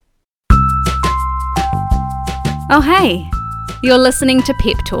Oh hey, you're listening to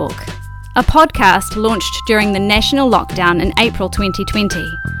Pep Talk, a podcast launched during the national lockdown in April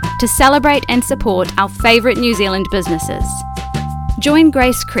 2020 to celebrate and support our favourite New Zealand businesses. Join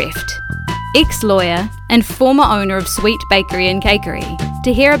Grace Kreft, ex-lawyer and former owner of Sweet Bakery and Cakery,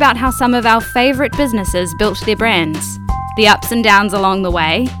 to hear about how some of our favourite businesses built their brands, the ups and downs along the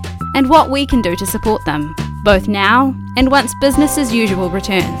way, and what we can do to support them, both now and once business as usual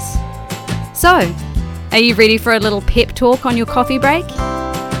returns. So, are you ready for a little pep talk on your coffee break?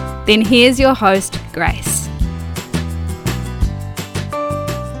 Then here's your host, Grace.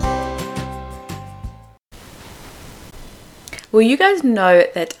 Well, you guys know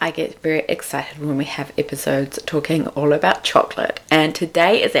that I get very excited when we have episodes talking all about chocolate, and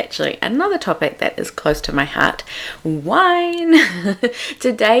today is actually another topic that is close to my heart, wine.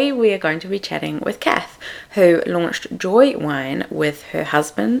 Today we are going to be chatting with Kath, who launched Joy Wine with her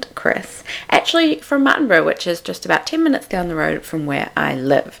husband, Chris, actually from Martinborough, which is just about 10 minutes down the road from where I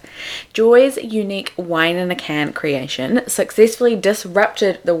live. Joy's unique wine in a can creation successfully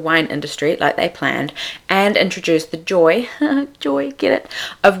disrupted the wine industry like they planned and introduced the joy, get it,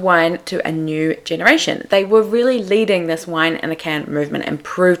 of wine to a new generation. They were really leading this wine in a can movement and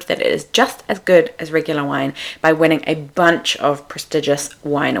proved that it is just as good as regular wine by winning a bunch of prestigious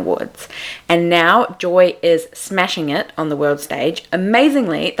wine awards. And now Joy is smashing it on the world stage.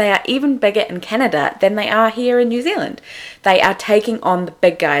 Amazingly, they are even bigger in Canada than they are here in New Zealand. They are taking on the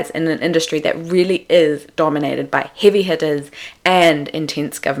big guys in an industry that really is dominated by heavy hitters and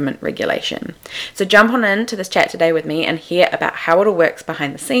intense government regulation. So jump on into this chat today with me and hear about how it all works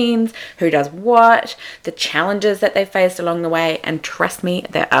behind the scenes, who does what, the challenges that they faced along the way, and trust me,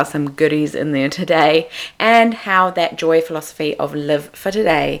 there are some goodies in there today, and how that joy philosophy of live for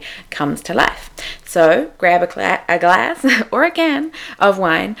today comes to life. So grab a glass or a can of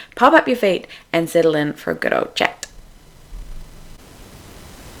wine, pop up your feet, and settle in for a good old chat.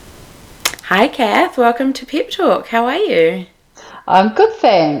 Hi Kath, welcome to Pep Talk. How are you? I'm good,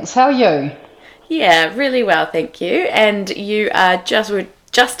 thanks. How are you? Yeah, really well, thank you. And you are we're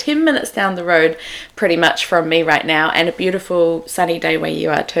just 10 minutes down the road pretty much from me right now, and a beautiful sunny day where you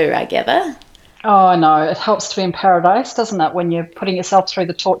are too, I gather. Oh, no, it helps to be in paradise, doesn't it, when you're putting yourself through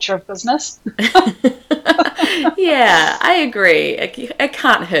the torture of business? Yeah, I agree. It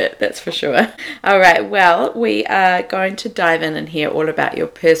can't hurt, that's for sure. All right, well, we are going to dive in and hear all about your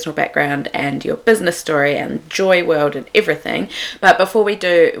personal background and your business story and Joy World and everything. But before we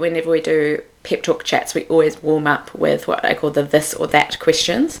do, whenever we do pep talk chats, we always warm up with what I call the this or that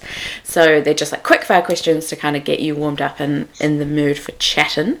questions. So they're just like quick fire questions to kind of get you warmed up and in the mood for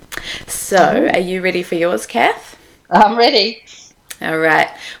chatting. So are you ready for yours, Kath? I'm ready. All right.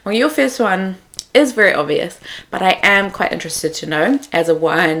 Well, your first one is very obvious, but I am quite interested to know, as a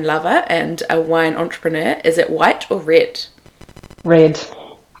wine lover and a wine entrepreneur, is it white or red? Red.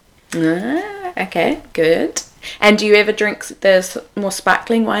 Okay, good. And do you ever drink the more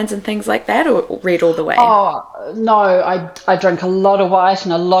sparkling wines and things like that, or red all the way? Oh, no, I drink a lot of white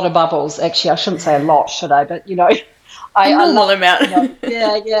and a lot of bubbles. Actually, I shouldn't say a lot, should I? But, a normal amount.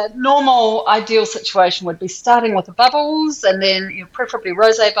 Yeah. Normal, ideal situation would be starting with the bubbles and then preferably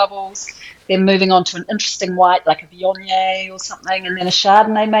rosé bubbles, then moving on to an interesting white like a Viognier or something, and then a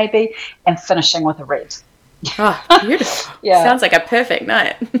Chardonnay maybe, and finishing with a red. Oh, beautiful. Yeah. Sounds like a perfect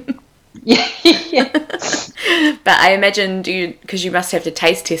night. Yeah. But I imagine, because you must have to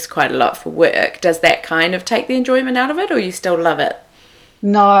taste test quite a lot for work, does that kind of take the enjoyment out of it, or you still love it?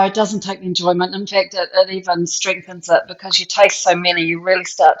 No, it doesn't take the enjoyment. In fact, it even strengthens it, because you taste so many, you really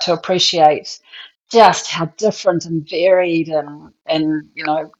start to appreciate just how different and varied and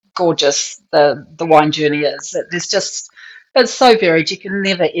gorgeous the wine journey is. It's so varied, you can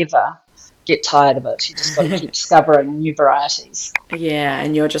never ever get tired of it. You just got to keep discovering new varieties. Yeah,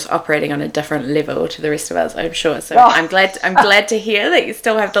 and you're just operating on a different level to the rest of us, I'm sure. So I'm glad to hear that you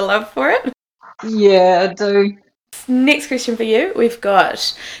still have the love for it. Yeah, I do. Next question for you. We've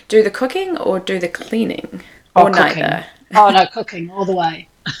got, do the cooking or do the cleaning? Or cooking. Neither? Oh, no, cooking all the way.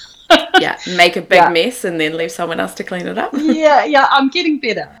 Yeah, make a big mess and then leave someone else to clean it up. Yeah, I'm getting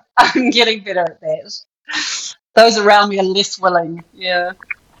better. I'm getting better at that. Those around me are less willing. Yeah.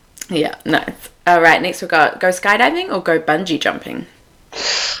 Yeah, nice. All right, next we've got go skydiving or go bungee jumping?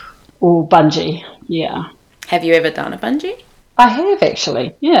 Or bungee, yeah. Have you ever done a bungee? I have,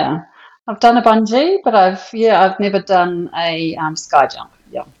 actually, yeah. I've done a bungee, but I've never done a sky jump.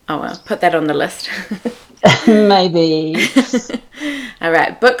 Yeah. Oh well, put that on the list. Maybe. All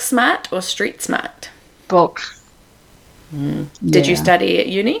right, book smart or street smart? Book. Did you study at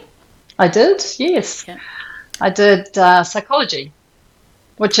uni? I did, yes. Yeah. I did psychology,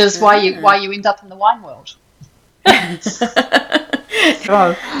 which is why you end up in the wine world.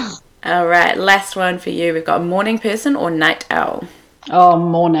 So, All right, last one for you. We've got a morning person or night owl. oh,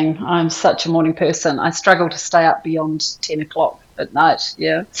 morning. I'm such a morning person. I struggle to stay up beyond 10 o'clock at night.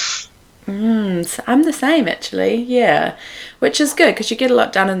 Yeah. So I'm the same actually, yeah, which is good because you get a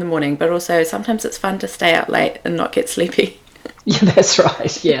lot done in the morning, but also sometimes it's fun to stay out late and not get sleepy. Yeah, that's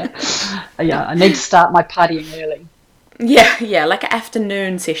right. Yeah. Yeah. I need to start my partying early. Yeah, like an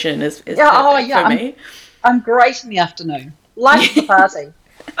afternoon session is Yeah. Oh, perfect yeah. for me. I'm great in the afternoon. Life of the party.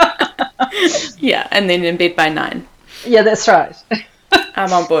 Yeah, and then in bed by 9. Yeah, that's right.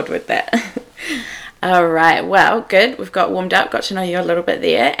 I'm on board with that. All right, well, good. We've got warmed up, got to know you a little bit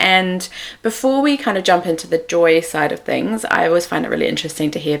there. And before we kind of jump into the joy side of things, I always find it really interesting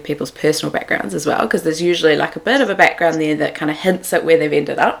to hear people's personal backgrounds as well, because there's usually like a bit of a background there that kind of hints at where they've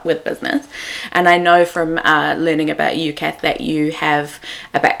ended up with business. And I know from learning about you, Kath, that you have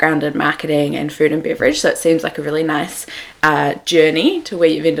a background in marketing and food and beverage, so it seems like a really nice journey to where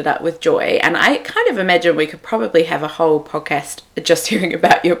you've ended up with joy. And I kind of imagine we could probably have a whole podcast just hearing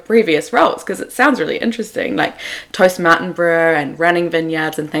about your previous roles, because it sounds really interesting, like Toast Martin Brewer and running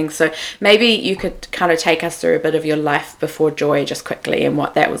vineyards and things. So maybe you could kind of take us through a bit of your life before joy just quickly and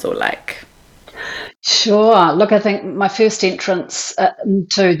what that was all like. Sure. Look, I think my first entrance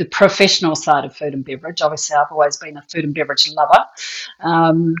to the professional side of food and beverage, obviously I've always been a food and beverage lover,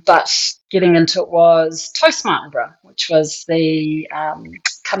 but getting into it was Toast Martin Brewer, which was the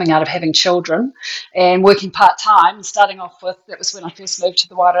coming out of having children and working part-time, starting off with, that was when I first moved to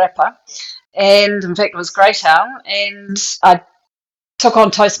the Wairarapa. And in fact, it was Great Owl. And I took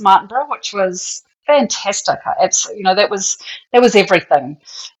on Toast Martin Brewer, which was fantastic. Absolutely, that was everything.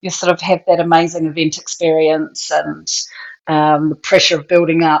 You sort of have that amazing event experience and the pressure of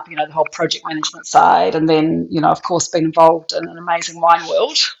building up, the whole project management side, and then of course being involved in an amazing wine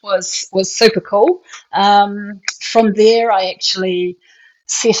world was super cool. From there, I actually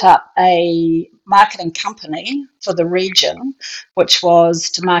set up a marketing company for the region, which was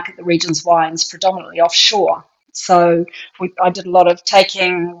to market the region's wines predominantly offshore. So I did a lot of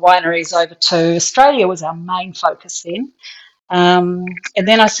taking wineries over to Australia was our main focus then. And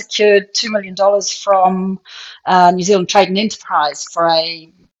then I secured $2 million from New Zealand Trade and Enterprise for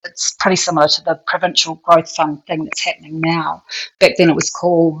it's pretty similar to the Provincial Growth Fund thing that's happening now. Back then it was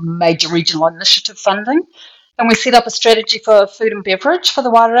called Major Regional Initiative Funding. And we set up a strategy for food and beverage for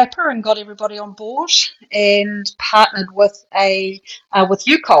the Wairarapa and got everybody on board and partnered with with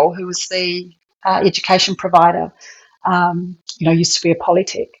UCOL, who was the education provider, used to be a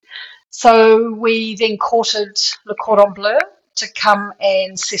polytech. So we then courted Le Cordon Bleu to come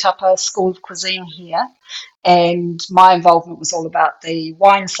and set up a school of cuisine here. And my involvement was all about the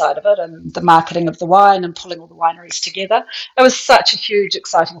wine side of it and the marketing of the wine and pulling all the wineries together. It was such a huge,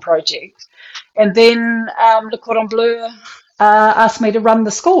 exciting project. And then Le Cordon Bleu asked me to run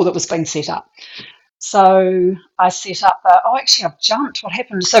the school that was being set up. So I set up, actually I've jumped, what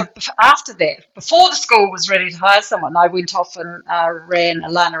happened? So after that, before the school was ready to hire someone, I went off and ran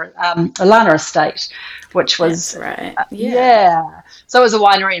Alana Estate, which was, That's right. yeah. So it was a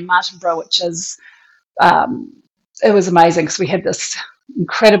winery in Martinborough, which is, it was amazing because we had this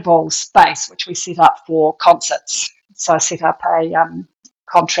incredible space which we set up for concerts. So I set up a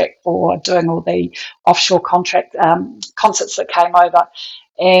contract for doing all the offshore concerts that came over.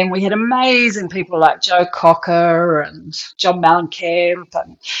 And we had amazing people like Joe Cocker and John Mellencamp.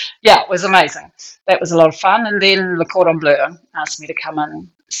 And yeah, it was amazing. That was a lot of fun. And then Le Cordon Bleu asked me to come and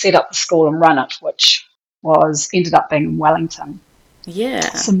set up the school and run it, which ended up being in Wellington. Yeah.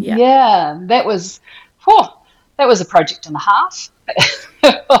 So, that was a project and a half.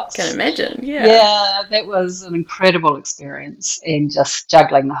 Can imagine, yeah. Yeah, that was an incredible experience, and just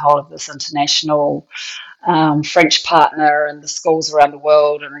juggling the whole of this international French partner and the schools around the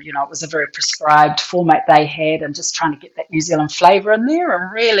world, and it was a very prescribed format they had, and just trying to get that New Zealand flavour in there,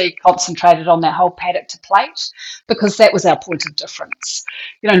 and really concentrated on that whole paddock to plate, because that was our point of difference.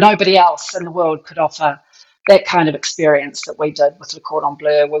 Nobody else in the world could offer that kind of experience that we did with Le Cordon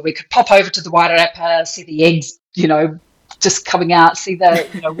Bleu, where we could pop over to the Wairarapa, see the eggs, just coming out, see the,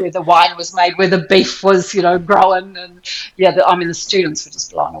 where the wine was made, where the beef was, growing. And the students were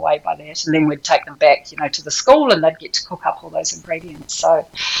just blown away by that. And then we'd take them back, to the school, and they'd get to cook up all those ingredients. So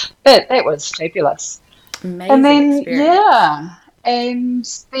that was fabulous. Amazing and then, experience. And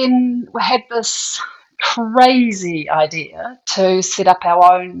then we had this crazy idea to set up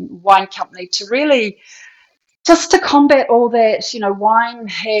our own wine company to really just to combat all that. Wine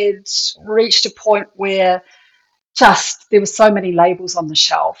had reached a point where there were so many labels on the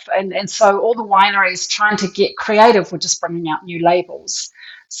shelf, and so all the wineries trying to get creative were just bringing out new labels.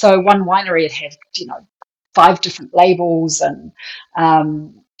 So one winery had 5 different labels and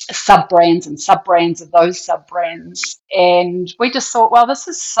sub-brands and sub-brands of those sub-brands. And we just thought, well, this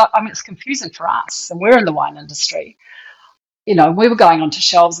is it's confusing for us, and we're in the wine industry. We were going onto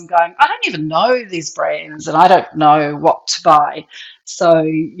shelves and going, I don't even know these brands and I don't know what to buy. So,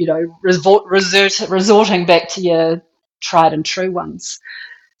 resorting back to your tried and true ones.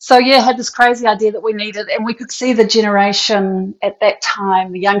 So, had this crazy idea that we needed, and we could see the generation at that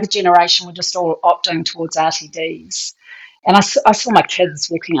time, the younger generation, were just all opting towards RTDs. And I saw my kids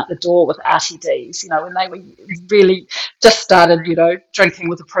walking out the door with RTDs, when they were really just started, drinking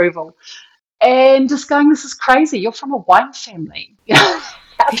with approval. And just going, this is crazy. You're from a wine family. How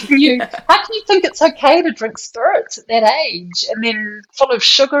can you think it's okay to drink spirits at that age and then full of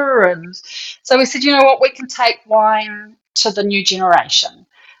sugar? And so we said, you know what, we can take wine to the new generation,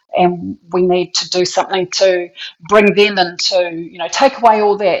 and we need to do something to bring them into, take away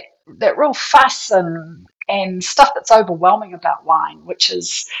all that real fuss and stuff that's overwhelming about wine, which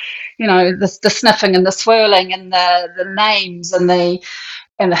is, the sniffing and the swirling and the names and the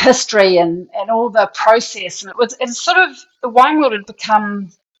history and all the process. And it's sort of, the wine world had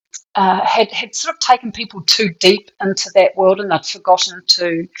become, had sort of taken people too deep into that world, and they'd forgotten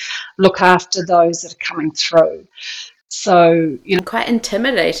to look after those that are coming through. So, quite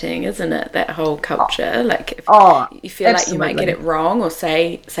intimidating, isn't it, that whole culture? Like, if you feel absolutely. Like you might get it wrong, or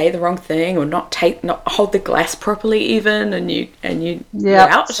say the wrong thing, or not hold the glass properly even, and you're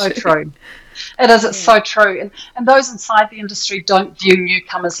out. So true. It is. It's so true. And those inside the industry don't view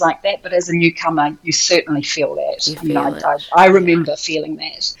newcomers like that, but as a newcomer, you certainly feel that. I remember feeling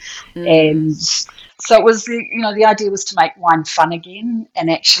that. And so it was the idea was to make wine fun again, and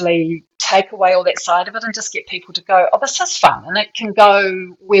actually take away all that side of it and just get people to go, oh, this is fun, and it can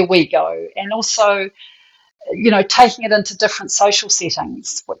go where we go. And also, taking it into different social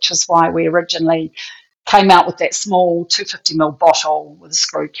settings, which is why we originally came out with that small 250ml bottle with a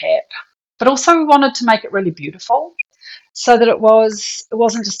screw cap. But also we wanted to make it really beautiful, so that it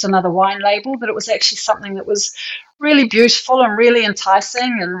wasn't just another wine label, that it was actually something that was really beautiful and really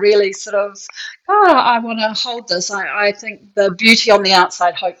enticing and really sort of, I want to hold this. I think the beauty on the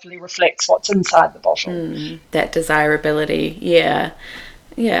outside hopefully reflects what's inside the bottle. That desirability, yeah.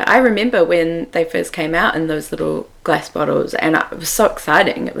 Yeah, I remember when they first came out in those little glass bottles, and it was so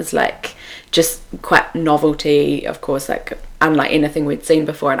exciting. It was like just quite novelty, of course, like unlike anything we'd seen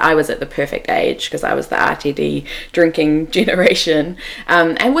before. And I was at the perfect age because I was the RTD drinking generation.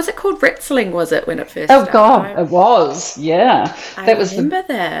 And was it called Ritzling, was it, when it first started? Oh, God, it was, yeah. I remember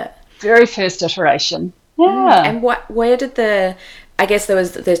that. Very first iteration. Yeah. And where did I guess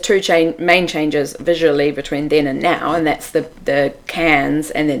there's two main changes visually between then and now, and that's the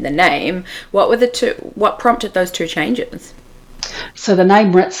cans and then the name. What prompted those two changes? So the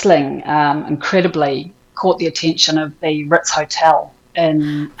name Ritzling incredibly caught the attention of the Ritz Hotel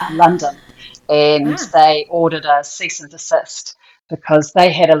in London, and they ordered a cease and desist because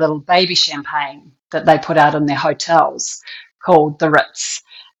they had a little baby champagne that they put out in their hotels called the Ritz.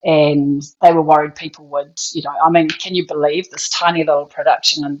 And they were worried people would, can you believe this tiny little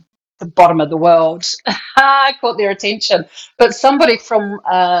production in the bottom of the world caught their attention? But somebody from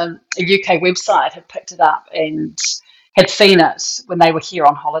a UK website had picked it up and had seen it when they were here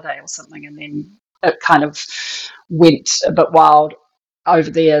on holiday or something, and then it kind of went a bit wild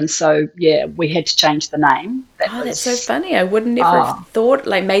over there, and so we had to change the name. That's so funny. I wouldn't ever have thought,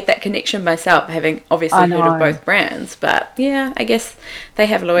 made that connection myself, having obviously heard of both brands. But I guess they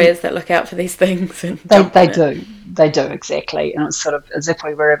have lawyers that look out for these things. And they do, exactly. And it's sort of as if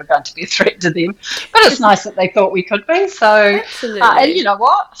we were ever going to be a threat to them. But it's nice that they thought we could be. So, absolutely. And you know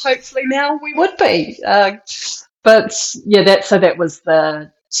what? Hopefully now we would be. That was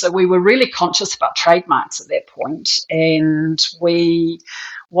So we were really conscious about trademarks at that point, and we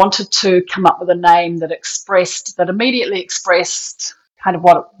wanted to come up with a name that immediately expressed kind of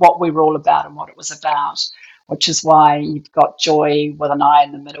what we were all about and what it was about, which is why you've got joy with an I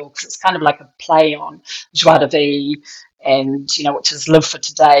in the middle, because it's kind of like a play on joie de vivre, and which is live for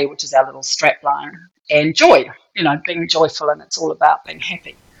today, which is our little strapline, and joy, being joyful, and it's all about being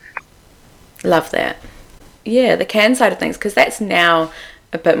happy. Love that. Yeah, the can side of things, because that's now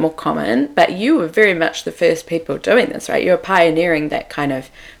a bit more common, but you were very much the first people doing this, right? You were pioneering that kind of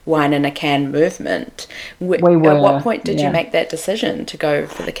wine in a can movement. We were. At what point did you make that decision to go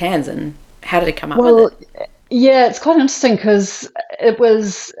for the cans, and how did it come up with it? Yeah, it's quite interesting because it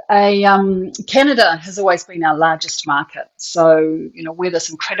was Canada has always been our largest market. So, we're this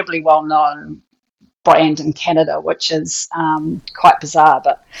incredibly well-known brand in Canada, which is quite bizarre,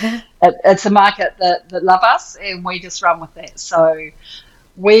 but it's a market that love us, and we just run with that. So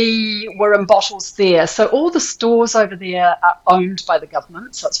we were in bottles there. So all the stores over there are owned by the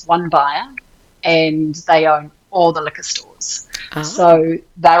government. So it's one buyer and they own all the liquor stores. Oh. So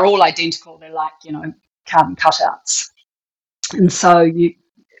they're all identical. They're like, carbon cutouts. And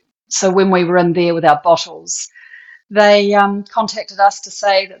so when we were in there with our bottles, they contacted us to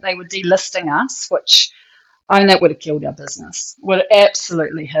say that they were delisting us, which that would have killed our business. Would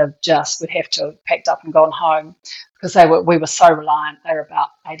absolutely have we'd have to have packed up and gone home because we were so reliant. They were about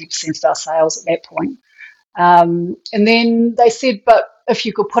 80% of our sales at that point. And then they said, but if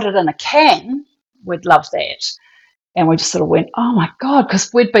you could put it in a can, we'd love that. And we just sort of went, oh my God,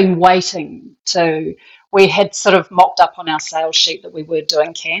 because we'd been waiting we had sort of mocked up on our sales sheet that we were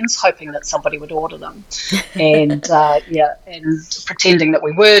doing cans, hoping that somebody would order them. And and pretending that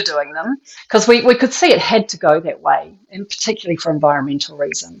we were doing them because we could see it had to go that way, and particularly for environmental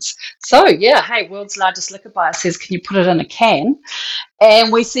reasons. So, hey, world's largest liquor buyer says, can you put it in a can?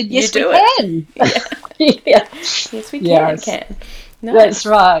 And we said, yes, we can. Yeah. Yes, we can. Nice. That's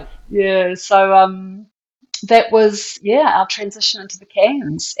right. Yeah. So that was, our transition into the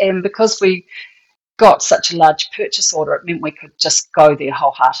cans. And because we got such a large purchase order, it meant we could just go there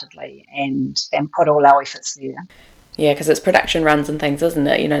wholeheartedly and put all our efforts there. Yeah, because it's production runs and things, isn't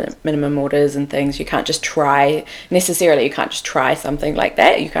it? Minimum orders and things. You can't just try something like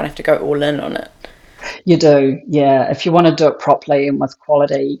that. You kind of have to go all in on it. You do, yeah. If you want to do it properly and with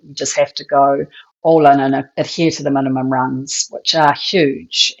quality, you just have to go all in and adhere to the minimum runs, which are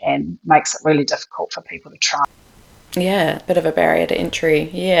huge and makes it really difficult for people to try. Yeah, a bit of a barrier to entry,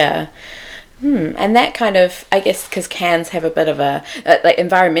 yeah. And that kind of, I guess, because cans have a bit of a, like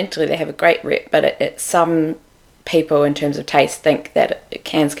environmentally they have a great rep, but some people in terms of taste think that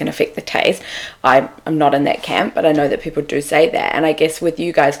cans can affect the taste. I'm not in that camp, but I know that people do say that. And I guess with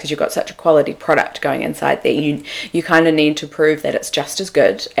you guys, because you've got such a quality product going inside there, you kind of need to prove that it's just as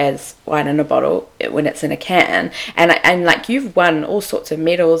good as wine in a bottle when it's in a can. And like you've won all sorts of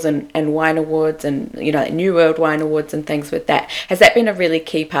medals and wine awards and New World Wine Awards and things with that. Has that been a really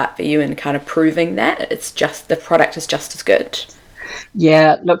key part for you in kind of proving that it's just the product is just as good?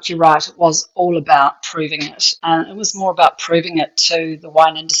 Yeah, look, you're right. It was all about proving it. And it was more about proving it to the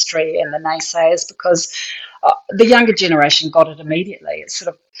wine industry and the naysayers because the younger generation got it immediately. It's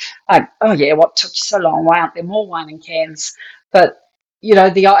sort of like, oh, yeah, what took you so long? Why aren't there more wine in cans? But,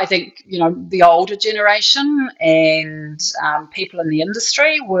 I think the older generation and people in the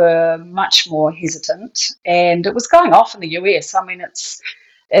industry were much more hesitant. And it was going off in the US. I mean,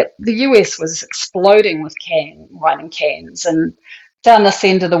 the US was exploding with wine in cans, and down this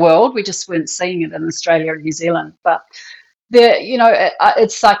end of the world, we just weren't seeing it in Australia and New Zealand. But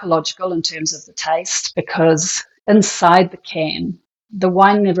it's psychological in terms of the taste because inside the can, the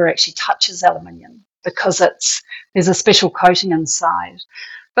wine never actually touches aluminium because there's a special coating inside.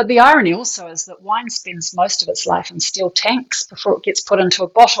 But the irony also is that wine spends most of its life in steel tanks before it gets put into a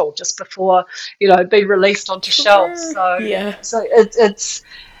bottle, just before being released onto shelves. So it's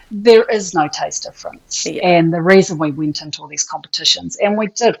there is no taste difference. Yeah. And the reason we went into all these competitions, and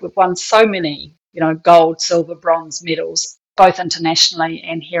we've won so many, gold, silver, bronze medals, both internationally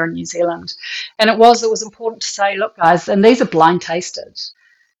and here in New Zealand. And it was important to say, look, guys, and these are blind tasted.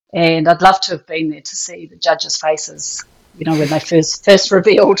 And I'd love to have been there to see the judges' faces, when they first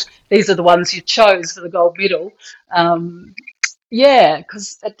revealed these are the ones you chose for the gold medal. Yeah,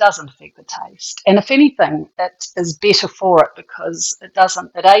 because it doesn't affect the taste. And if anything, it is better for it because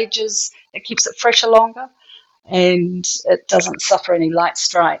it ages, it keeps it fresher longer, and it doesn't suffer any light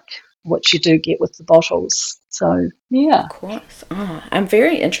strike, which you do get with the bottles. So, yeah. Of course. Oh, I'm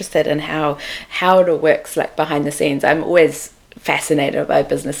very interested in how it all works, like behind the scenes. I'm always fascinated by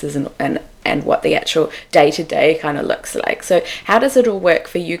businesses and what the actual day-to-day kind of looks like. So how does it all work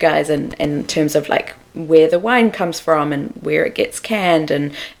for you guys in terms of like where the wine comes from and where it gets canned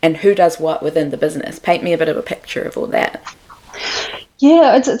and who does what within the business? Paint me a bit of a picture of all that.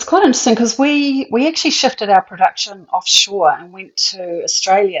 Yeah, it's quite interesting because we actually shifted our production offshore and went to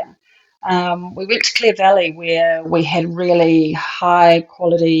Australia. We went to Clare Valley where we had really high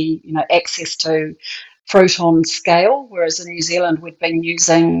quality, access to fruit on scale, whereas in New Zealand we'd been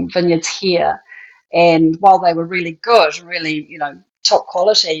using vineyards here, and while they were really good, really top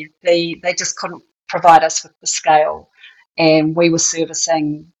quality, they just couldn't provide us with the scale, and we were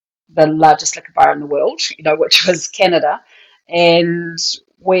servicing the largest liquor buyer in the world, which was Canada, and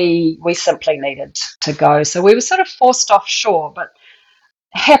we simply needed to go. So we were sort of forced offshore, but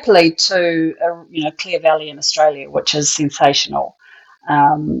happily to Clare Valley in Australia, which is sensational.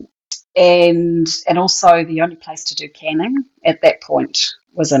 And also the only place to do canning at that point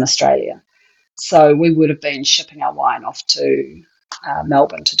was in Australia. So we would have been shipping our wine off to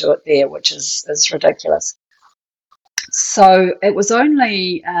Melbourne to do it there, which is ridiculous. So it was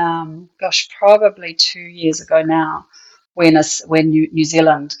only, probably 2 years ago now, when New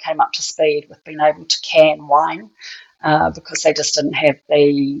Zealand came up to speed with being able to can wine, because they just didn't have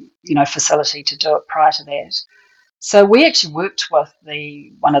the facility to do it prior to that. So we actually worked with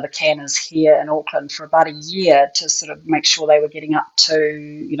one of the canners here in Auckland for about a year to sort of make sure they were getting up to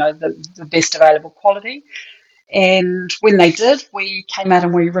the best available quality. And when they did, we came out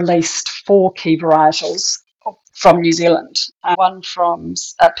and we released 4 key varietals from New Zealand. One from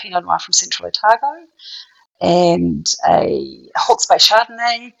Pinot Noir from Central Otago, and a Hawke's Bay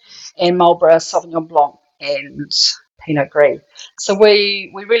Chardonnay, and Marlborough Sauvignon Blanc, and Pinot Gris. So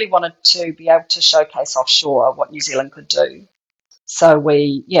we really wanted to be able to showcase offshore what New Zealand could do. So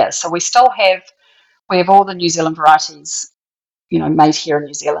we still have all the New Zealand varieties, made here in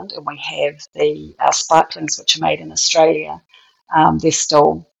New Zealand, and we have the sparklings which are made in Australia. They're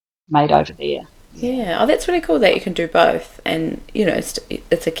still made over there. Yeah, oh, that's really cool that you can do both, and it's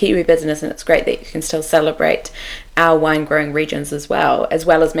a Kiwi business, and it's great that you can still celebrate our wine growing regions as well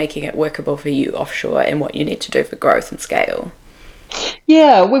as making it workable for you offshore and what you need to do for growth and scale.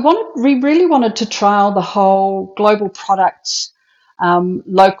 Yeah, we really wanted to trial the whole global product,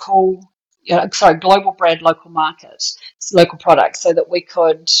 global brand, local market, local products, so that we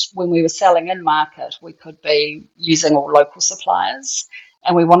could, when we were selling in market, we could be using all local suppliers.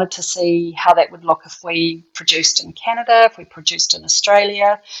 And we wanted to see how that would look if we produced in Canada, if we produced in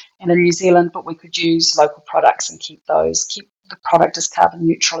Australia and in New Zealand, but we could use local products and keep the product as carbon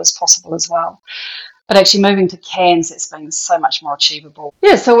neutral as possible as well. But actually moving to cans, it's been so much more achievable.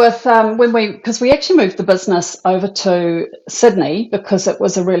 Yeah, so with because we actually moved the business over to Sydney because it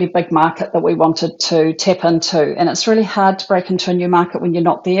was a really big market that we wanted to tap into, and it's really hard to break into a new market when you're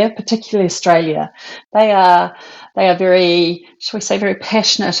not there, particularly Australia. They are very, shall we say, very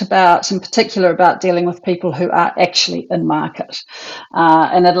passionate about, in particular, about dealing with people who are actually in market,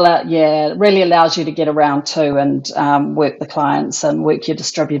 and it really allows you to get around too and work the clients and work your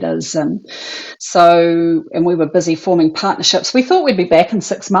distributors, and we were busy forming partnerships. We thought we'd be back in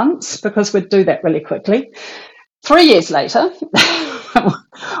 6 months because we'd do that really quickly. 3 years later,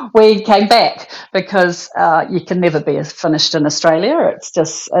 we came back because you can never be as finished in Australia.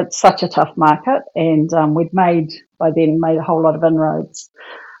 It's such a tough market, and we'd made a whole lot of inroads.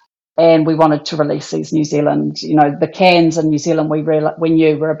 And we wanted to release these New Zealand, the cans in New Zealand we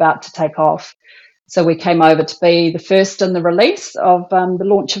knew were about to take off. So we came over to be the first in the release of the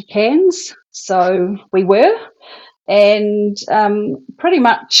launch of cans. So we were, and pretty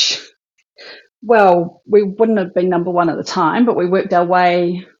much, well, we wouldn't have been number one at the time, but we worked our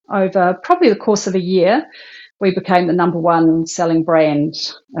way over probably the course of a year. We became the number one selling brand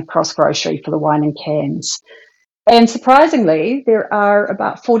across grocery for the wine and cans. And surprisingly, there are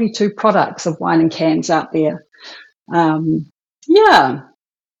about 42 products of wine and cans out there.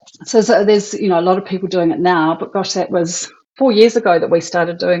 So there's, a lot of people doing it now, but gosh, that was 4 years ago that we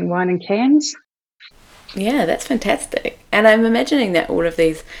started doing wine and cans. Yeah, that's fantastic. And I'm imagining that all of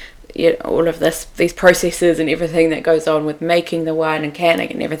these processes and everything that goes on with making the wine and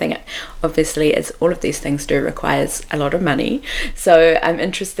canning and everything, obviously, as all of these things do, requires a lot of money. So I'm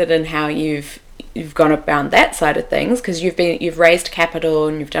interested in how you've gone about that side of things, because you've raised capital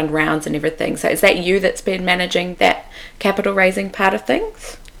and you've done rounds and everything. So is that you that's been managing that capital raising part of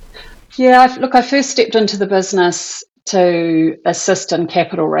things? Yeah, I first stepped into the business to assist in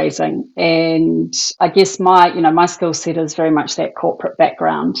capital raising, and I guess my skill set is very much that corporate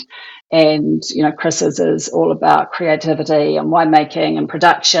background, and Chris's is all about creativity and winemaking and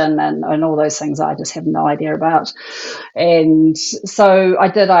production and all those things I just have no idea about. And so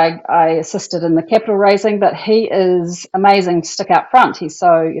I assisted in the capital raising, but he is amazing to stick out front. He's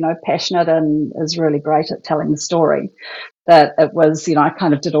so passionate and is really great at telling the story. That it was, I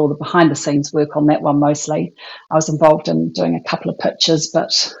kind of did all the behind the scenes work on that one mostly. I was involved in doing a couple of pitches,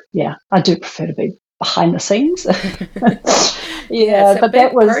 but yeah, I do prefer to be behind the scenes. But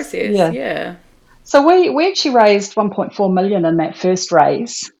that was process. Yeah. So we actually raised 1.4 million in that first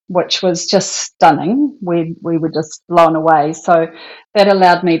raise, which was just stunning. We were just blown away. So that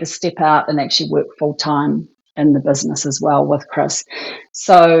allowed me to step out and actually work full time in the business as well with Chris.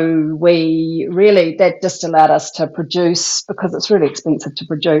 So that just allowed us to produce, because it's really expensive to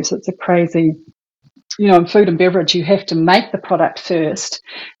produce. It's a crazy, in food and beverage, you have to make the product first,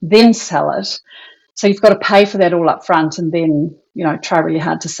 then sell it. So you've got to pay for that all up front and then, try really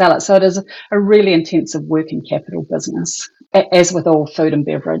hard to sell it. So it is a really intensive working capital business, as with all food and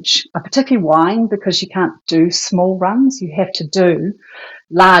beverage, particularly wine, because you can't do small runs. You have to do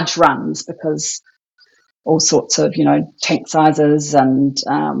large runs because all sorts of, tank sizes, and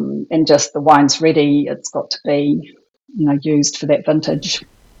just the wine's ready, it's got to be, used for that vintage.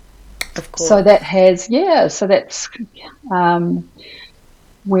 Of course. So that's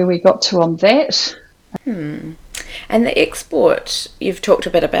where we got to on that. And the export, you've talked a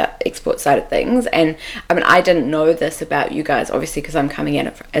bit about export side of things, and I mean, I didn't know this about you guys, obviously, because I'm coming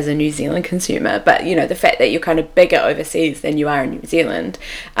in as a New Zealand consumer, but the fact that you're kind of bigger overseas than you are in New Zealand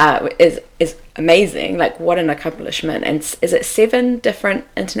is amazing. Like, what an accomplishment. And is it 7 different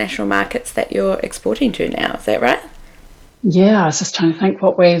international markets that you're exporting to now? Is that right? Yeah, I was just trying to think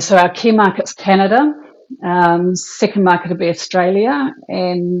so our key market's Canada. Second market would be Australia,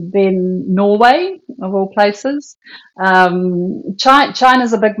 and then Norway, of all places.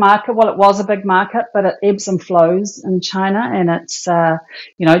 China's a big market. Well, it was a big market, but it ebbs and flows in China, and it's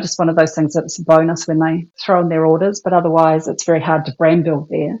just one of those things that's a bonus when they throw in their orders. But otherwise, it's very hard to brand build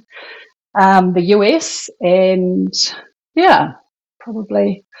there. The US, and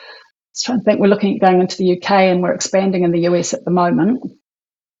probably. I was trying to think. We're looking at going into the UK, and we're expanding in the US at the moment.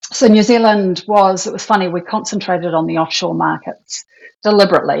 So New Zealand it was funny, we concentrated on the offshore markets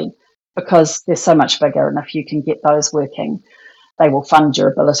deliberately because they're so much bigger, and if you can get those working, they will fund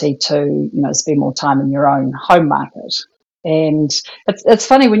your ability to, spend more time in your own home market. And it's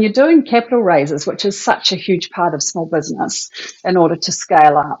funny, when you're doing capital raises, which is such a huge part of small business in order to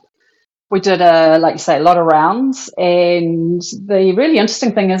scale up, we did a lot of rounds, and the really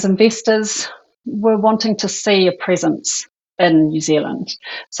interesting thing is investors were wanting to see a presence in New Zealand.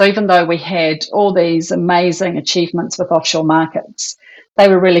 So even though we had all these amazing achievements with offshore markets, they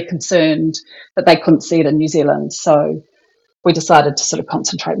were really concerned that they couldn't see it in New Zealand. So we decided to sort of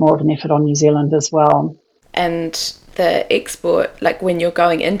concentrate more of an effort on New Zealand as well. And the export, like when you're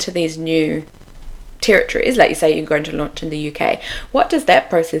going into these new territories, like you say you're going to launch in the UK, what does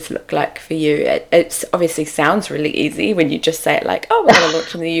that process look like for you? It obviously sounds really easy when you just say it like, oh, we're going to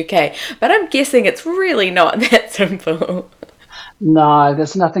launch in the UK, but I'm guessing it's really not that simple. No,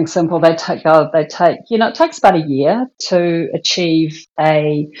 there's nothing simple. It takes about a year to achieve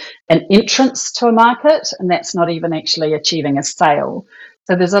an entrance to a market, and that's not even actually achieving a sale.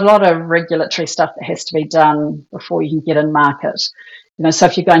 So there's a lot of regulatory stuff that has to be done before you can get in market. So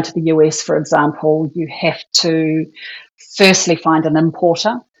if you're going to the US, for example, you have to firstly find an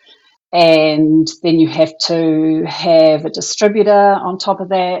importer, and then you have to have a distributor on top of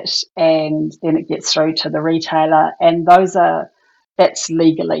that, and then it gets through to the retailer, and that's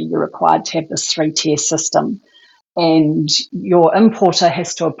legally, you're required to have this 3-tier system, and your importer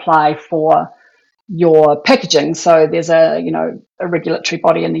has to apply for your packaging. So there's a regulatory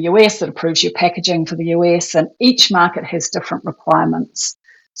body in the US that approves your packaging for the US, and each market has different requirements.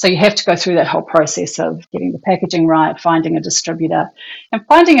 So you have to go through that whole process of getting the packaging right, finding a distributor. And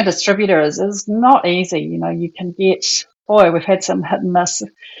finding a distributor is not easy. You can we've had some hit and miss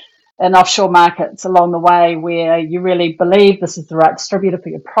in offshore markets along the way where you really believe this is the right distributor for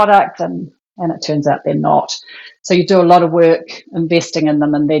your product, and it turns out they're not. So you do a lot of work investing in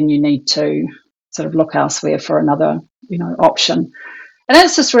them, and then you need to sort of look elsewhere for another, option. And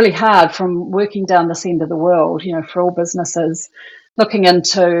that's just really hard from working down this end of the world, for all businesses looking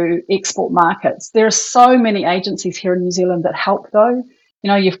into export markets. There are so many agencies here in New Zealand that help though.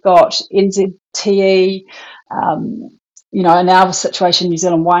 You've got NZTE, in our situation, New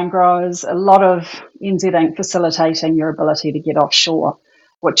Zealand Wine Growers, a lot of NZ Inc. facilitating your ability to get offshore,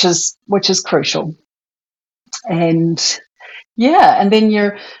 which is crucial. And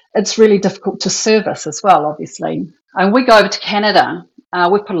then it's really difficult to service as well, obviously. And we go over to Canada.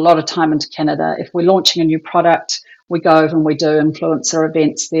 We put a lot of time into Canada. If we're launching a new product, we go over and we do influencer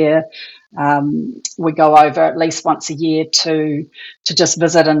events there. We go over at least once a year to just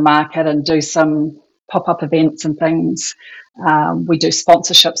visit and market and do some pop-up events and things. We do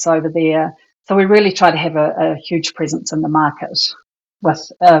sponsorships over there. So we really try to have a huge presence in the market with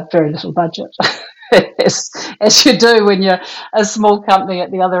a very little budget, as you do when you're a small company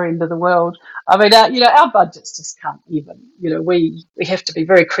at the other end of the world. I mean, our budgets just can't even. We have to be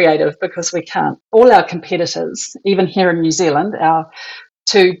very creative because we can't. All our competitors, even here in New Zealand, our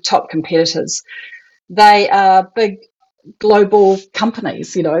 2 top competitors, they are big global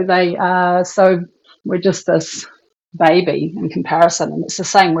companies. They are, so we're just this baby in comparison, and it's the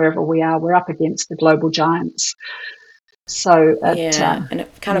same wherever we are. We're up against the global giants. So and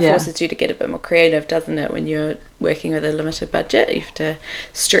it kind of forces you to get a bit more creative, doesn't it? When you're working with a limited budget, you have to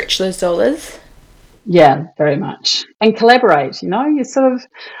stretch those dollars. Yeah, very much, and collaborate. You sort of,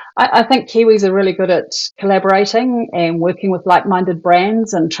 I think Kiwis are really good at collaborating and working with like-minded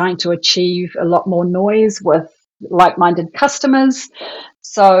brands and trying to achieve a lot more noise with like-minded customers.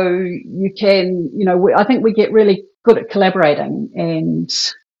 So you can, I think we get really good at collaborating, and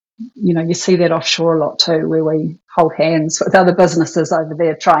you see that offshore a lot too, where we hold hands with other businesses over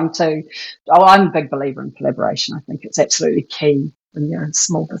there trying to. Oh, I'm a big believer in collaboration. I think it's absolutely key when you're a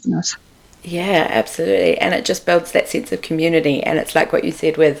small business. Yeah, absolutely. And it just builds that sense of community. And it's like what you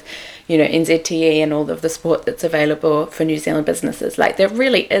said with, NZTE and all of the support that's available for New Zealand businesses. Like, there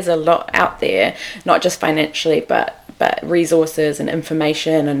really is a lot out there, not just financially, but resources and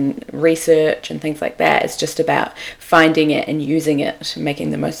information and research and things like that. It's just about finding it and using it,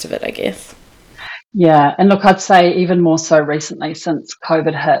 making the most of it, I guess. Yeah. And look, I'd say even more so recently since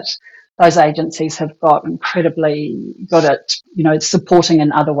COVID hit, those agencies have got incredibly good at, supporting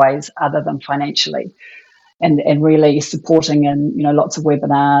in other ways other than financially, and really supporting in, lots of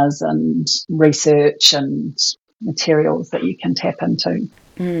webinars and research and materials that you can tap into.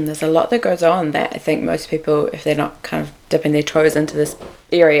 There's a lot that goes on that I think most people, if they're not kind of dipping their toes into this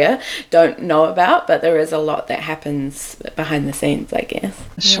area, don't know about, but there is a lot that happens behind the scenes, I guess.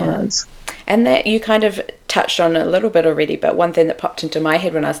 Sure is. And that you kind of touched on a little bit already, but one thing that popped into my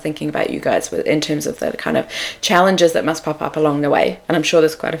head when I was thinking about you guys in terms of the kind of challenges that must pop up along the way, and I'm sure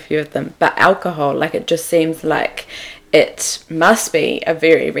there's quite a few of them, but alcohol, like, it just seems like it must be a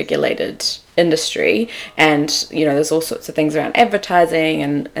very regulated industry, and there's all sorts of things around advertising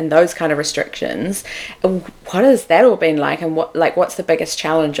and those kind of restrictions. What has that all been like, and what's the biggest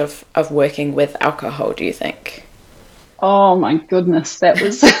challenge of working with alcohol, do you think? Oh my goodness, that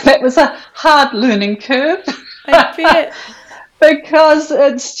was a hard learning curve. I bet. Because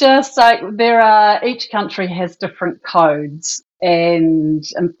it's just like each country has different codes, and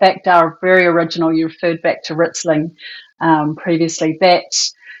in fact our very original, you referred back to Ritzling previously, that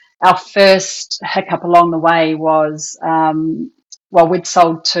our first hiccup along the way was, we'd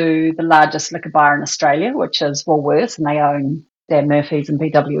sold to the largest liquor buyer in Australia, which is Woolworths, and they own Dan Murphy's and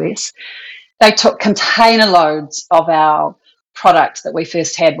BWS. They took container loads of our product that we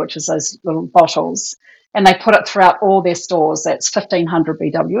first had, which was those little bottles, and they put it throughout all their stores. That's 1,500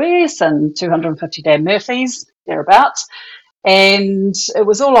 BWS and 250 Dan Murphy's, thereabouts. And it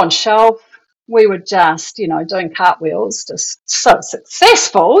was all on shelf. We were just, doing cartwheels, just so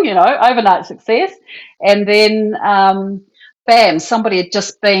successful, overnight success. And then, bam, somebody had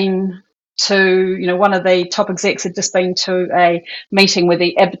just been to, one of the top execs had just been to a meeting where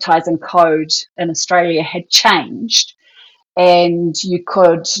the advertising code in Australia had changed, and you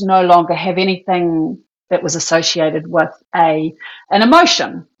could no longer have anything that was associated with an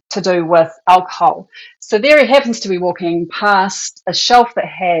emotion to do with alcohol. So there he happens to be walking past a shelf that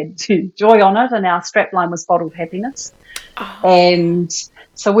had Joy on it, and our strapline was Bottled Happiness. Oh. And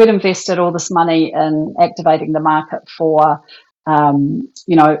so we'd invested all this money in activating the market for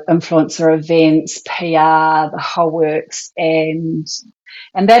influencer events, PR, the whole works, and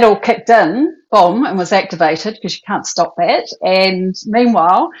that all kicked in, boom, and was activated, because you can't stop that. And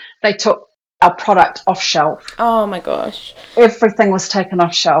meanwhile, they took our product off shelf. Oh my gosh. Everything was taken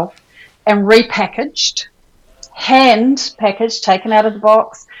off shelf and repackaged, hand packaged, taken out of the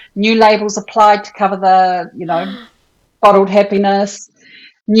box, new labels applied to cover the, Bottled Happiness,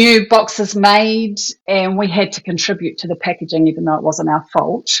 new boxes made, and we had to contribute to the packaging even though it wasn't our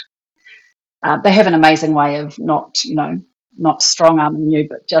fault. They have an amazing way of not strong-arming you,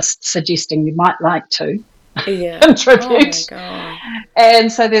 but just suggesting you might like to contribute. Oh my God.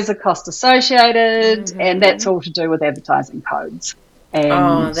 And so there's a cost associated, and that's all to do with advertising codes.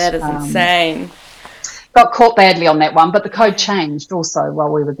 And, that is insane. Got caught badly on that one, but the code changed also while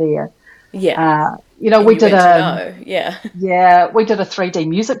we were there. Yeah. We did we did a 3D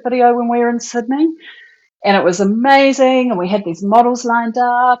music video when we were in Sydney, and it was amazing, and we had these models lined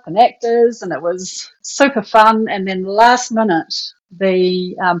up and actors, and it was super fun. And then last minute,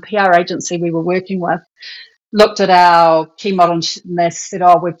 the PR agency we were working with looked at our key model and they said,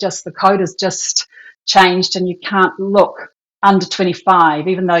 the code has just changed, and you can't look under 25,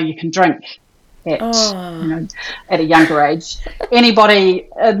 even though you can drink at a younger age. Anybody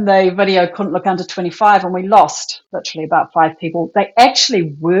in the video couldn't look under 25, and we lost literally about 5 people. They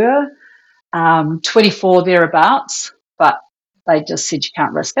actually were 24 thereabouts, but they just said you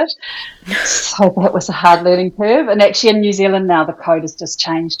can't risk it. So that was a hard learning curve. And actually in New Zealand now, the code has just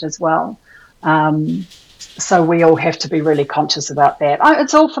changed as well. So we all have to be really conscious about that.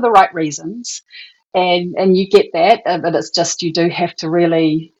 It's all for the right reasons, and you get that, but it's just you do have to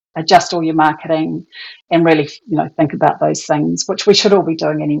really adjust all your marketing and really, think about those things, which we should all be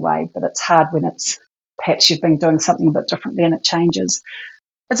doing anyway. But it's hard when it's perhaps you've been doing something a bit differently and it changes.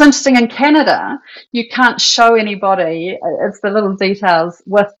 it's interesting, in Canada, you can't show anybody, it's the little details,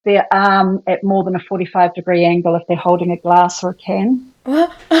 with their arm at more than a 45-degree angle if they're holding a glass or a can.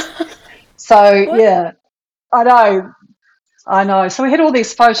 What? So, What? yeah, I know. So we had all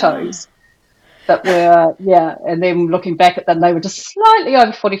these photos that were, and then looking back at them, they were just slightly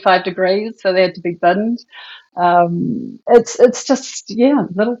over 45 degrees, so they had to be binned. It's just,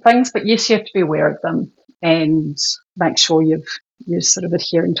 little things, but yes, you have to be aware of them and make sure you're sort of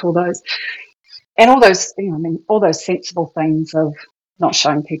adhering to all those. And all those, all those sensible things of not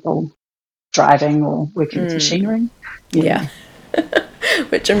showing people driving or working with machinery. Yeah.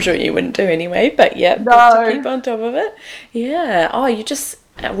 Which I'm sure you wouldn't do anyway, but yeah, No. to keep on top of it. Yeah. Oh, you just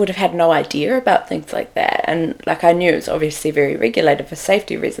would have had no idea about things like that. And like, I knew it's obviously very regulated for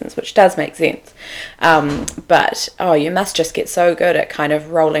safety reasons, which does make sense. But, you must just get so good at kind of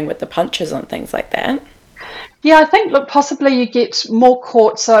rolling with the punches on things like that. Yeah, I think, look, possibly you get more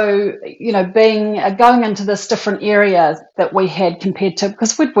caught. So, going into this different area that we had compared to,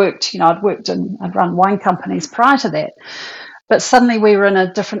 because I'd run wine companies prior to that. But suddenly we were in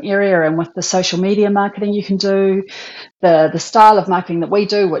a different area, and with the social media marketing you can do, the style of marketing that we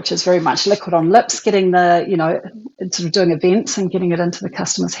do, which is very much liquid on lips, getting sort of doing events and getting it into the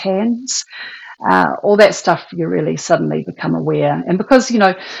customer's hands. All that stuff, you really suddenly become aware. And because,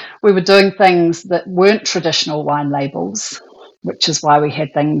 we were doing things that weren't traditional wine labels, which is why we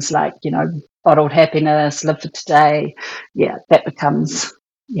had things like, bottled happiness, live for today. Yeah, that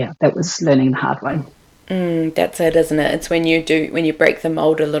was learning the hard way. That's it, isn't it? It's when you break the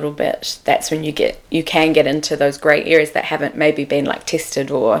mold a little bit, that's when you can get into those grey areas that haven't maybe been like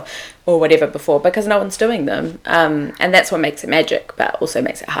tested or whatever before, because no one's doing them. And that's what makes it magic, but also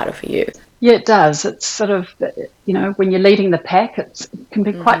makes it harder for you. Yeah, it does. It's sort of, when you're leading the pack, it can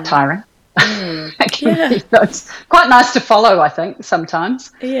be quite tiring. It's quite nice to follow, I think,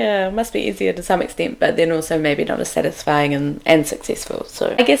 sometimes. Yeah, it must be easier to some extent, but then also maybe not as satisfying and successful.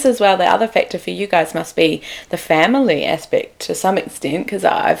 So I guess as well, the other factor for you guys must be the family aspect to some extent, because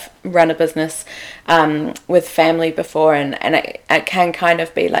I've run a business with family before, and it can kind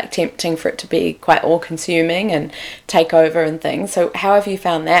of be like tempting for it to be quite all-consuming and take over and things. So how have you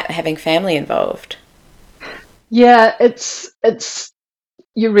found that, having family involved? Yeah, it's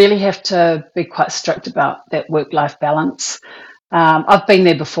you really have to be quite strict about that work-life balance. I've been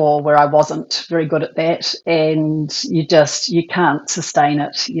there before where I wasn't very good at that, and you can't sustain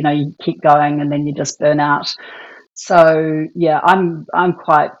it. You keep going and then you just burn out. So yeah, I'm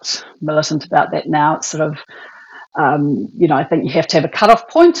quite militant about that now. It's sort of, I think you have to have a cutoff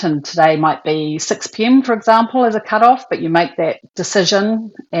point, and today might be 6 p.m, for example, as a cutoff, but you make that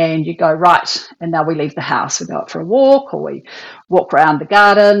decision and you go, right, and now we leave the house. We go out for a walk, or we walk around the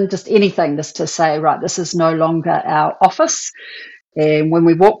garden, just anything, just to say, right, this is no longer our office. And when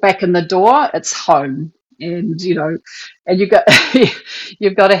we walk back in the door, it's home. And, and you've got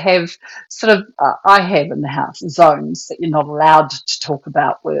to have sort of, I have in the house zones that you're not allowed to talk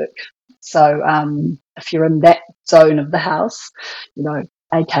about work. So if you're in that zone of the house,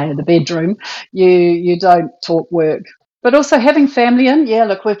 aka the bedroom, you don't talk work. But also having family in,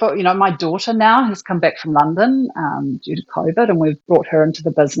 look, we've got, my daughter now has come back from London due to COVID, and we've brought her into the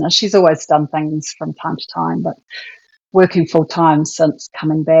business. She's always done things from time to time, but working full time since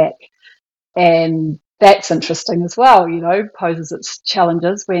coming back. And that's interesting as well, poses its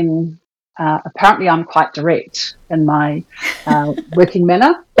challenges when apparently I'm quite direct in my working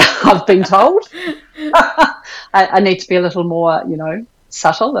manner, I've been told. I need to be a little more,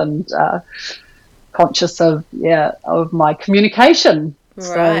 subtle and conscious of my communication.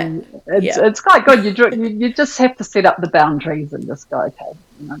 Right. So it's quite good. You just have to set up the boundaries and just go, okay,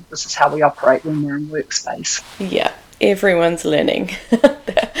 this is how we operate when we're in workspace. Yeah, everyone's learning.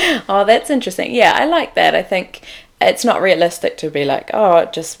 Oh, that's interesting. Yeah, I like that. I think it's not realistic to be like,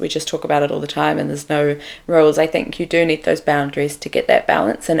 we just talk about it all the time and there's no rules. I think you do need those boundaries to get that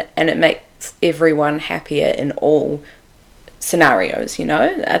balance, and it makes everyone happier in all scenarios.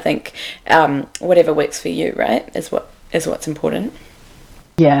 I think whatever works for you, right, is what's important.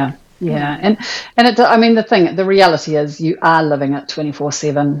 Yeah. And the reality is you are living it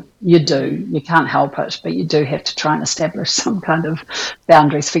 24/7. You can't help it, but you do have to try and establish some kind of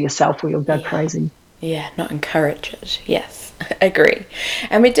boundaries for yourself, or you'll go crazy. Yeah, not encourage it. Yes, agree.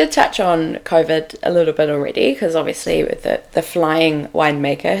 And we did touch on COVID a little bit already, because obviously with the flying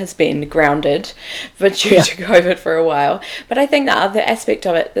winemaker has been grounded due to COVID for a while. But I think the other aspect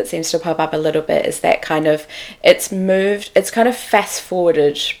of it that seems to pop up a little bit is that kind of it's kind of fast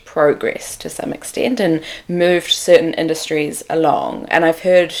forwarded progress to some extent and moved certain industries along. And I've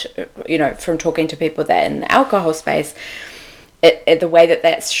heard, from talking to people that in the alcohol space, the way that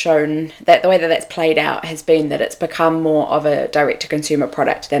that's shown, that the way that that's played out has been that it's become more of a direct-to-consumer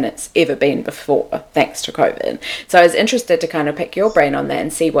product than it's ever been before, thanks to COVID. So I was interested to kind of pick your brain on that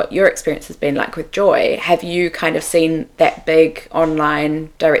and see what your experience has been like with Joy. Have you kind of seen that big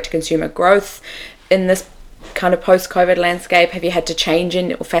online direct-to-consumer growth in this kind of post-COVID landscape? Have you had to change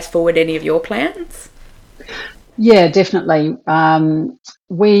or fast forward any of your plans? Yeah, definitely.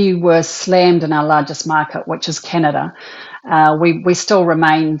 We were slammed in our largest market, which is Canada. We still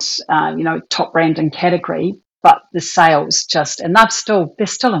remained, top brand in category, but the sales and they're still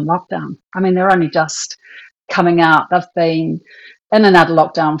in lockdown. I mean, they're only just coming out. They've been in and out of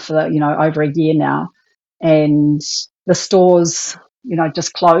lockdown for over a year now, and the stores,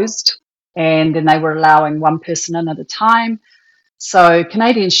 just closed, and then they were allowing one person in at a time. So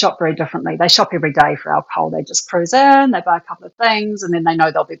Canadians shop very differently. They shop every day for alcohol. They just cruise in, they buy a couple of things, and then they know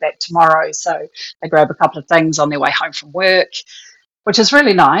they'll be back tomorrow. So they grab a couple of things on their way home from work, which is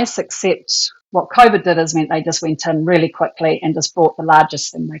really nice, except what COVID did is meant they just went in really quickly and just bought the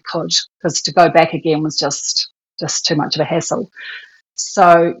largest thing they could, because to go back again was just too much of a hassle.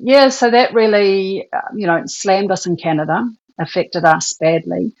 So, so that really, slammed us in Canada, affected us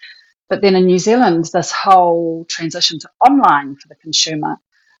badly. But then in New Zealand, this whole transition to online for the consumer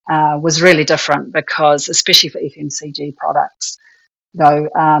was really different, because especially for FMCG products, there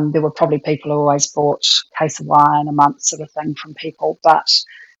were probably people who always bought a case of wine a month sort of thing from people. But,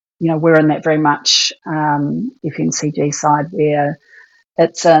 we're in that very much FMCG side where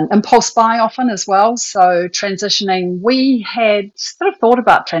it's an impulse buy often as well. So transitioning, we had sort of thought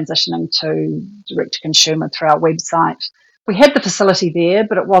about transitioning to direct to consumer through our website. We had the facility there,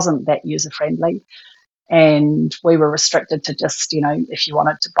 but it wasn't that user-friendly. And we were restricted to just, if you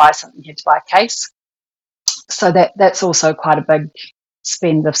wanted to buy something, you had to buy a case. So that's also quite a big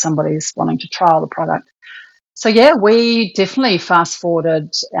spend if somebody's wanting to trial the product. So, we definitely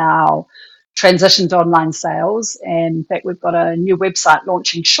fast-forwarded our transition to online sales. And in fact, we've got a new website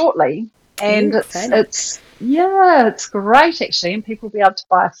launching shortly. And it's great, actually. And people will be able to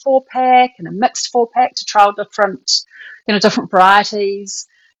buy a 4-pack and a mixed 4-pack to trial different varieties.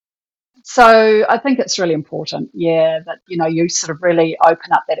 So I think it's really important, that, you sort of really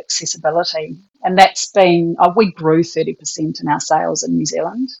open up that accessibility. And that's been, we grew 30% in our sales in New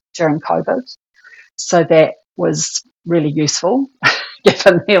Zealand during COVID. So that was really useful,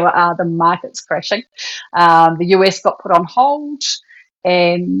 given the market's crashing. The US got put on hold,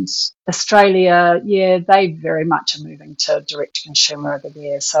 and Australia, they very much are moving to direct to consumer over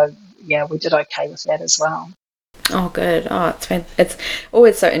there. So, we did okay with that as well. Oh, good. Oh, it's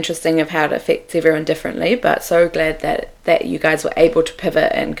always so interesting of how it affects everyone differently, but so glad that you guys were able to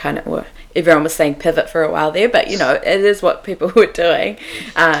pivot and kind of, everyone was saying pivot for a while there, but, it is what people were doing,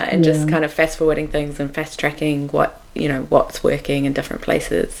 and just kind of fast forwarding things and fast tracking what's working in different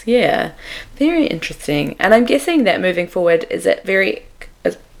places. Yeah, very interesting. And I'm guessing that moving forward, is it very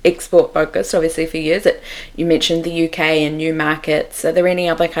export focused, obviously, for you? You mentioned the UK and new markets. Are there any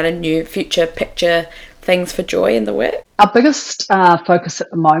other kind of new future picture things for Joy in the work? Our biggest focus at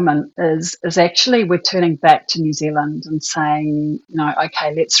the moment is actually we're turning back to New Zealand and saying,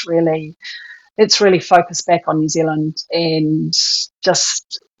 okay, let's really focus back on New Zealand and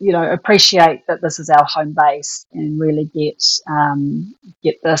just, appreciate that this is our home base and really get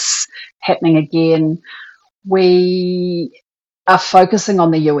this happening again. We are focusing on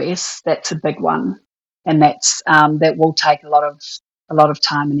the US. That's a big one, and that's that will take a lot of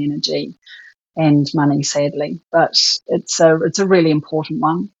time and energy and money, sadly, but it's a really important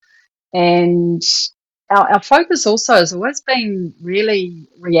one. And our focus also has always been really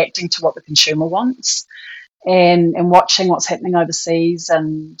reacting to what the consumer wants, and watching what's happening overseas.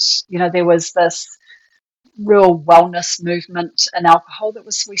 And there was this real wellness movement in alcohol that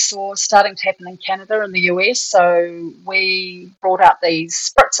we saw starting to happen in Canada and the US. So we brought out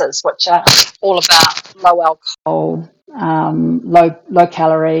these spritzers, which are all about low alcohol, low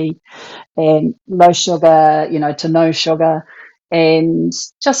calorie, and low sugar, to no sugar, and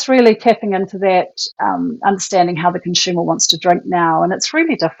just really tapping into that, understanding how the consumer wants to drink now. And it's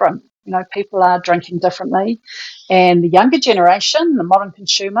really different. People are drinking differently, and the younger generation, the modern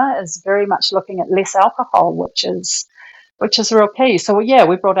consumer, is very much looking at less alcohol, which is a real key. So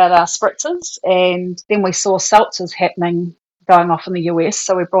we brought out our spritzers, and then we saw seltzers going off in the US.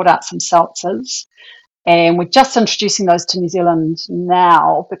 So we brought out some seltzers, and we're just introducing those to New Zealand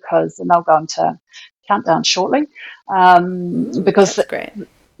now, and they'll go into countdown shortly. Because that's great.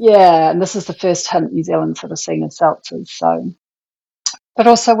 Yeah, and this is the first hint New Zealand's sort of seen of seltzers. So. But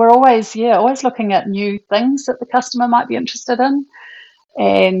also we're always looking at new things that the customer might be interested in,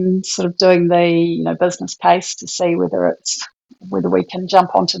 and sort of doing the business case to see whether it's whether we can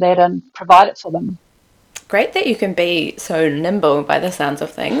jump onto that and provide it for them. Great that you can be so nimble by the sounds of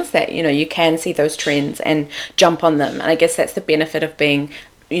things, that, you know, you can see those trends and jump on them. And I guess that's the benefit of being,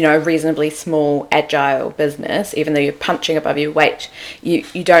 you know, a reasonably small, agile business. Even though you're punching above your weight,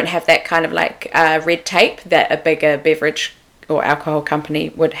 you don't have that kind of like red tape that a bigger beverage or alcohol company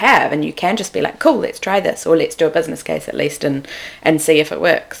would have. And you can just be like, cool, let's try this, or let's do a business case at least and see if it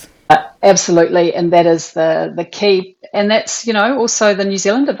works. Absolutely, and that is the key, and that's, you know, also the New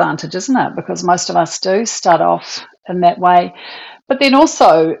Zealand advantage, isn't it? Because most of us do start off in that way, but then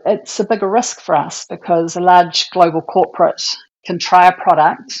also it's a bigger risk for us because a large global corporate can try a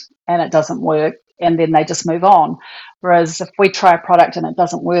product and it doesn't work, and then they just move on. Whereas if we try a product and it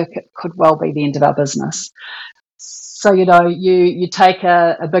doesn't work, it could well be the end of our business. So, you know, you take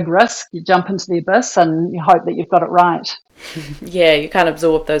a big risk, you jump into the abyss, and you hope that you've got it right. Yeah, you can't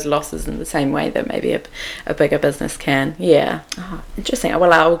absorb those losses in the same way that maybe a bigger business can. Yeah. Oh, interesting.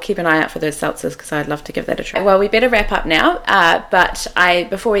 Well, I'll keep an eye out for those seltzers because I'd love to give that a try. Well, we better wrap up now. But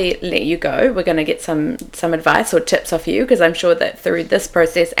before we let you go, we're going to get some advice or tips off you, because I'm sure that through this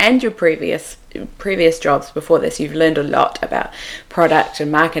process and your previous jobs before this, you've learned a lot about product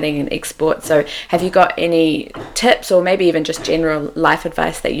and marketing and export. So have you got any tips or maybe even just general life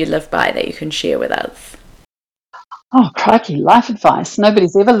advice that you live by that you can share with us? Oh, crikey, life advice.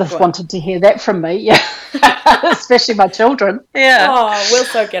 Nobody's ever wanted to hear that from me. Yeah. Especially my children. Yeah. Oh, we'll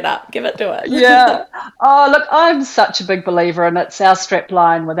soak it up. Give it to us. Yeah. Oh, look, I'm such a big believer, and it's our strap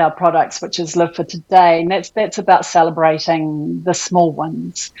line with our products, which is Live for Today. And that's about celebrating the small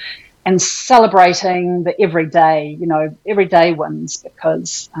wins and celebrating the everyday wins,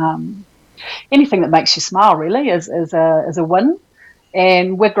 because anything that makes you smile really is a win.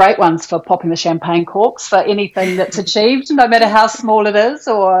 And we're great ones for popping the champagne corks for anything that's achieved, no matter how small it is,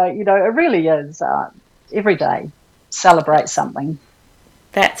 or, you know, it really is every day. Celebrate something.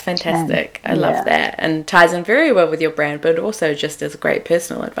 That's fantastic. I love that, and ties in very well with your brand, but also just as great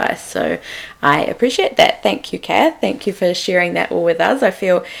personal advice. So I appreciate that. Thank you, Kath. Thank you for sharing that all with us. I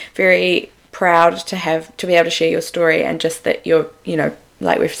feel very proud to be able to share your story, and just that you're, you know,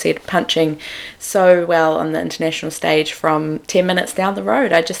 like we've said, punching so well on the international stage from 10 minutes down the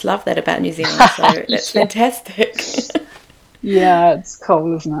road. I just love that about New Zealand. So that's fantastic. Yeah, it's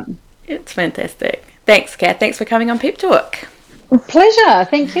cool, isn't it? It's fantastic. Thanks, Kath. Thanks for coming on Pep Talk. Pleasure.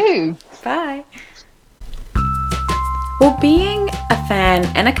 Thank you. Bye. Well, being a fan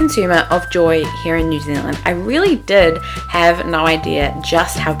and a consumer of Joy here in New Zealand, I really did have no idea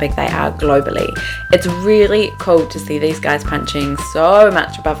just how big they are globally. It's really cool to see these guys punching so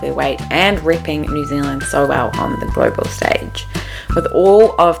much above their weight and repping New Zealand so well on the global stage. With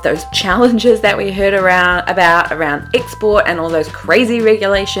all of those challenges that we heard around export and all those crazy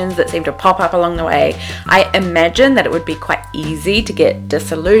regulations that seem to pop up along the way, I imagine that it would be quite easy to get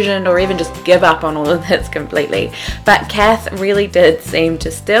disillusioned or even just give up on all of this completely. But Kath really did seem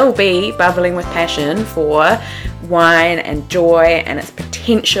to still be bubbling with passion for wine and Joy and its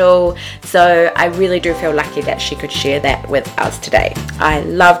potential. So I really do feel lucky that she could share that with us today. I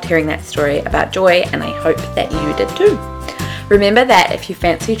loved hearing that story about Joy, and I hope that you did too. Remember that if you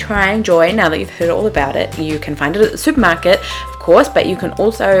fancy trying Joy, now that you've heard all about it, you can find it at the supermarket, of course, but you can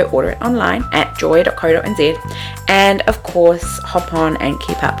also order it online at joy.co.nz, and of course hop on and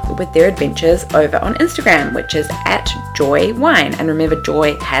keep up with their adventures over on Instagram, which is at Joy Wine, and remember,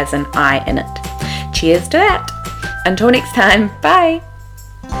 Joy has an I in it. Cheers to that. Until next time, bye.